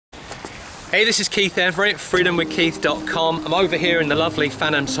Hey, this is Keith Everett, freedomwithkeith.com. I'm over here in the lovely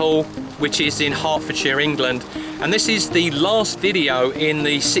Phantoms Hall, which is in Hertfordshire, England. And this is the last video in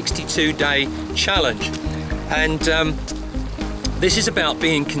the 62-day challenge. And this is about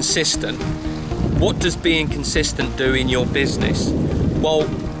being consistent. What does being consistent do in your business? Well,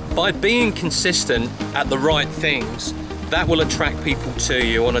 by being consistent at the right things, that will attract people to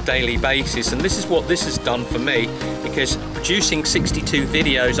you on a daily basis. And this is what this has done for me, because producing 62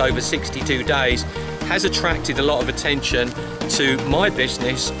 videos over 62 days has attracted a lot of attention to my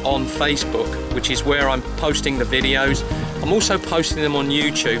business on Facebook, which is where I'm posting the videos. I'm also posting them on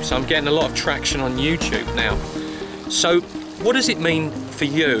YouTube, so I'm getting a lot of traction on YouTube now. So what does it mean for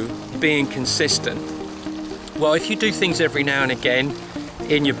you being consistent? Well, if you do things every now and again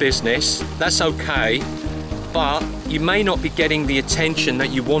in your business, that's okay, but you may not be getting the attention that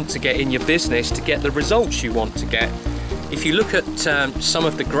you want to get in your business to get the results you want to get. If you look at some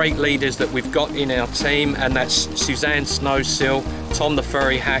of the great leaders that we've got in our team, and that's Suzanne Snowsill, Tom the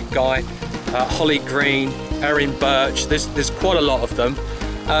Furry Hat Guy, Holly Green, Erin Birch, there's quite a lot of them.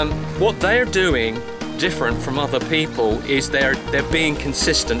 What they're doing different from other people is they're being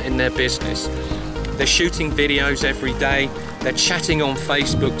consistent in their business. They're shooting videos every day, they're chatting on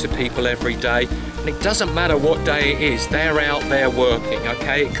Facebook to people every day, and it doesn't matter what day it is, they're out there working,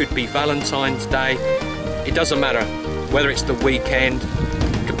 okay? It could be Valentine's Day, it doesn't matter whether it's the weekend,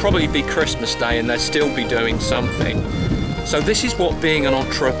 it could probably be Christmas Day and they'll still be doing something. So this is what being an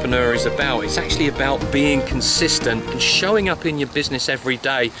entrepreneur is about. It's actually about being consistent and showing up in your business every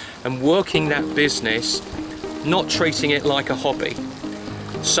day and working that business, not treating it like a hobby.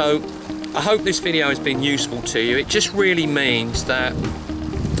 So I hope this video has been useful to you. It just really means that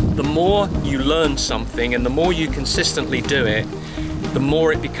the more you learn something and the more you consistently do it, the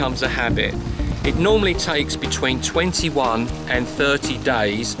more it becomes a habit. It normally takes between 21 and 30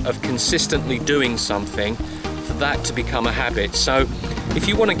 days of consistently doing something for that to become a habit. So if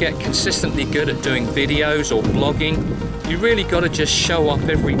you want to get consistently good at doing videos or blogging, you really got to just show up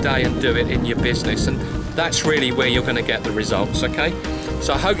every day and do it in your business, and that's really where you're going to get the results, okay?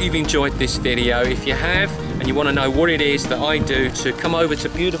 So I hope you've enjoyed this video. If you have, and you want to know what it is that I do to come over to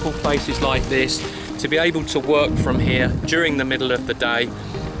beautiful places like this, to be able to work from here during the middle of the day,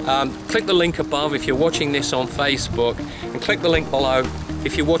 click the link above if you're watching this on Facebook, and click the link below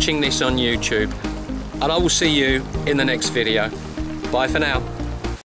if you're watching this on YouTube. And I will see you in the next video. Bye for now.